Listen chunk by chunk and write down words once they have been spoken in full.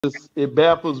it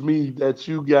baffles me that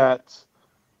you got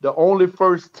the only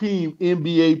first team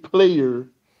NBA player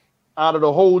out of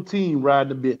the whole team riding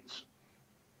the bench.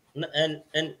 And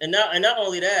not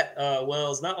only that,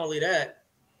 Wells, not only that,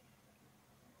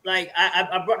 like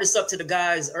I brought this up to the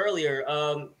guys earlier.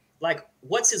 Like,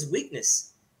 what's his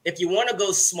weakness? If you want to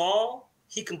go small,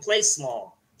 he can play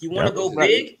small. If you want to go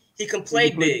big, he can play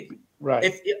big. Right.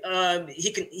 If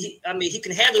he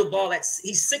can handle the ball.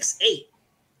 He's 6'8".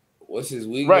 What's his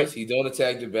weakness? Right. He don't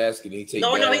attack the basket. He takes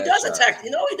No, he does attack.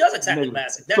 You know, he does attack the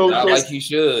basket. Not like he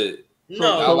should.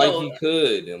 Not like he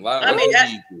could. And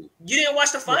you didn't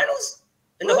watch the finals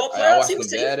in the whole playoffs. He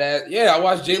was I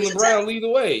watched Jaylen Brown lead the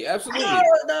way. Absolutely.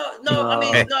 No. I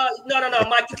mean, no,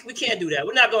 Mike. We can't do that.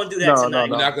 We're not going to do that tonight.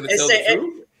 We're not going to tell the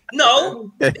truth.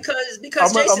 No, because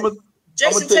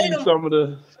Jason Tatum. Some of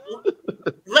the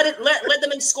let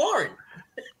them in scoring.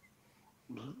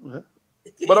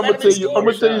 But I'm gonna tell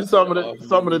you some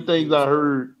of the things I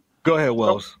heard. Go ahead,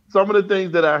 Wells. Some of the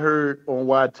things that I heard on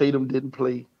why Tatum didn't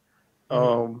play.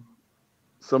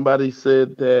 Somebody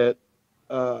said that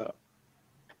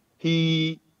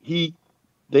they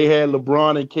had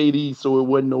LeBron and KD, so it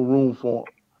wasn't no room for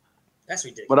him. That's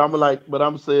ridiculous. But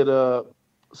I'm saying,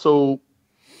 so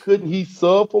couldn't he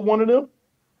sub for one of them?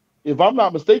 If I'm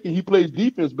not mistaken, he plays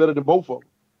defense better than both of them.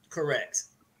 Correct.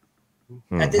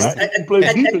 He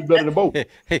plays defense better than both.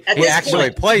 He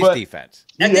actually plays defense.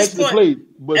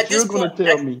 But you're going to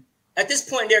tell me. At this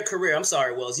point in their career, I'm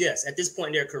sorry, Wells. Yes, at this point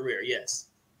in their career, yes.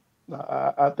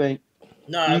 I think.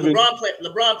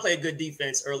 LeBron played good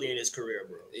defense early in his career,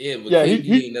 bro.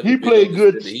 He played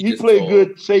good. He played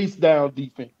good chase down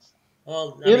defense.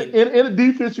 Well, in a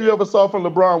defense you ever saw from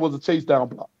LeBron was a chase down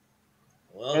block.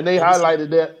 Well, and they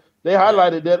highlighted that. They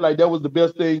highlighted that like that was the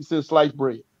best thing since sliced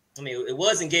bread. I mean, it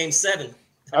was in Game 7.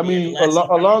 I mean,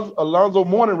 Alonzo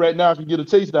Mourning right now can get a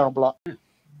chase down block.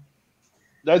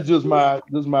 That's just my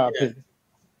opinion.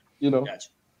 You know, gotcha.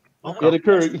 It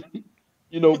occurred.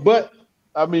 You know, but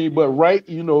right.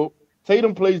 You know,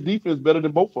 Tatum plays defense better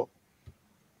than both of them.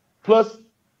 Plus,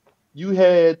 you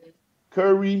had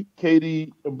Curry,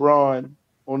 KD, LeBron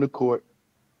on the court,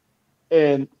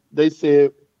 and they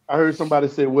said, I heard somebody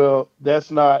say, "Well,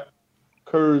 that's not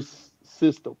Kerr's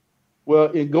system."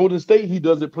 Well, in Golden State, he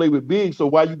doesn't play with bigs, so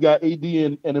why you got AD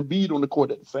and Embiid on the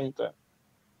court at the same time?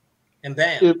 And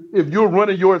bam. If you're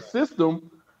running your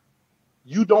system,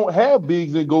 you don't have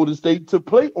bigs in Golden State to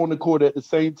play on the court at the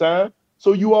same time,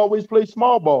 so you always play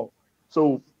small ball.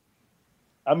 So,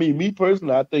 I mean, me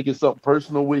personally, I think it's something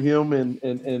personal with him,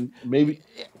 and maybe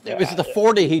it was the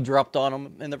 40 he dropped on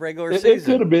him in the regular season.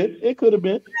 It could have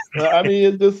been. I mean,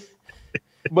 it's just,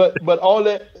 but all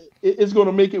that. It's going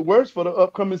to make it worse for the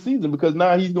upcoming season because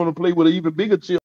now he's going to play with an even bigger chip